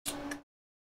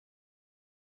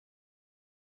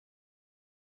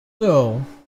So,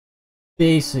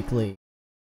 basically,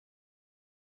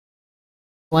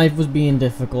 life was being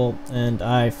difficult, and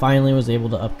I finally was able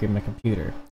to upgrade my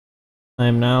computer. I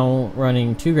am now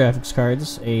running two graphics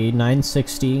cards, a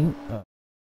 960,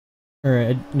 or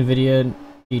a NVIDIA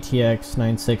GTX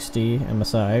 960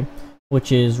 MSI,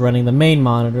 which is running the main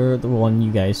monitor, the one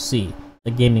you guys see,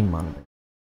 the gaming monitor.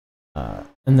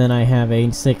 And then I have a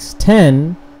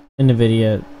 610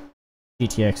 NVIDIA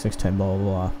GTX 610 blah blah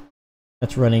blah.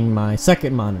 That's running my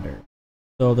second monitor,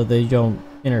 so that they don't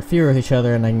interfere with each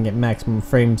other and I can get maximum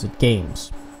frames at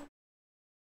games.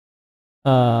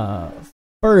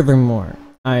 Furthermore,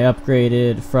 I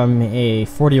upgraded from a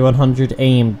 4100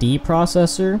 AMD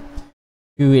processor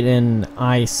to an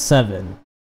i7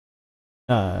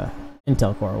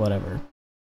 Intel Core, whatever.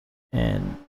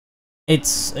 And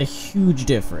it's a huge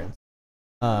difference.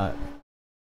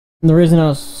 The reason I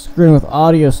was screwing with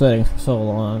audio settings for so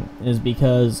long is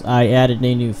because I added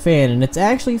a new fan, and it's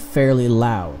actually fairly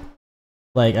loud.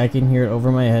 Like, I can hear it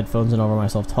over my headphones and over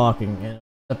myself talking, and if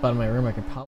I step out of my room, I could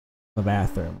probably go to the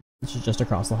bathroom, which is just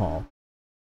across the hall.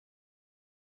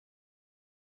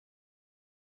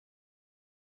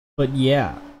 But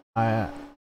yeah,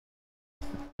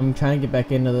 I'm trying to get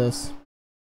back into this.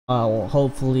 I'll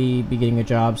hopefully be getting a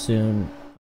job soon,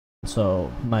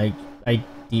 so my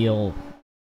ideal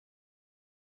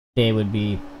day would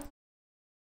be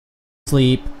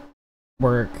sleep,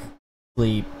 work,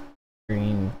 sleep,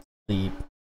 stream, sleep.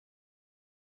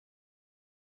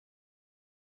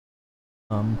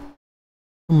 I'm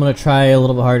gonna try a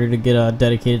little bit harder to get a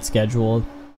dedicated schedule,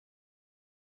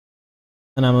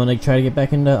 and I'm gonna try to get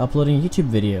back into uploading YouTube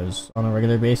videos on a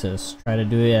regular basis. Try to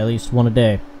do it at least one a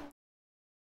day.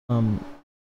 And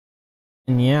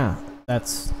yeah,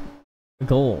 that's the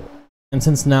goal. And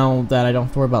since now that I don't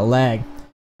have to worry about lag,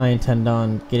 I intend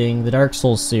on getting the Dark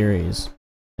Souls series,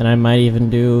 and I might even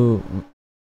do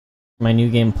my New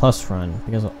Game Plus run,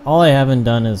 because all I haven't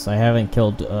done is I haven't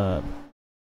killed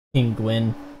King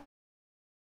Gwyn,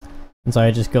 and so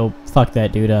I just go fuck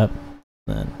that dude up,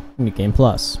 then New Game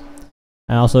Plus.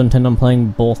 I also intend on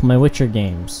playing both my Witcher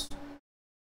games.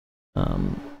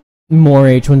 More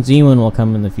H1Z1 will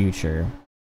come in the future.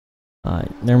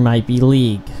 There might be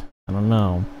League, I don't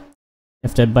know.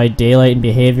 If Dead by Daylight and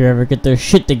Behavior ever get their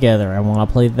shit together, I want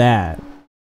to play that.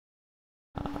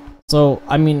 So,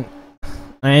 I mean,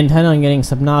 I intend on getting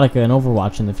Subnautica and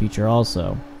Overwatch in the future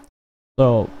also.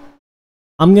 So,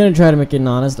 I'm going to try to make an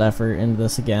honest effort into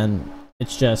this again.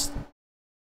 It's just,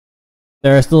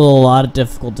 there are still a lot of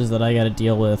difficulties that I got to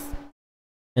deal with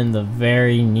in the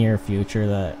very near future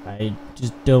that I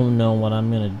just don't know what I'm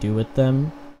going to do with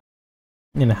them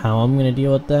and how I'm going to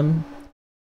deal with them.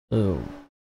 So,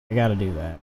 I gotta do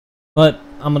that. But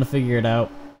I'm gonna figure it out.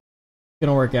 It's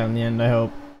gonna work out in the end, I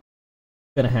hope.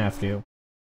 Gonna have to.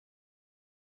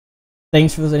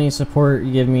 Thanks for any support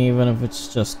you give me, even if it's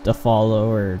just a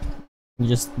follow or you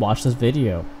just watch this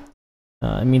video.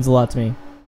 It means a lot to me.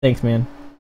 Thanks, man.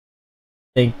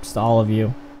 Thanks to all of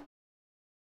you.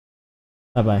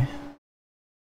 Bye-bye.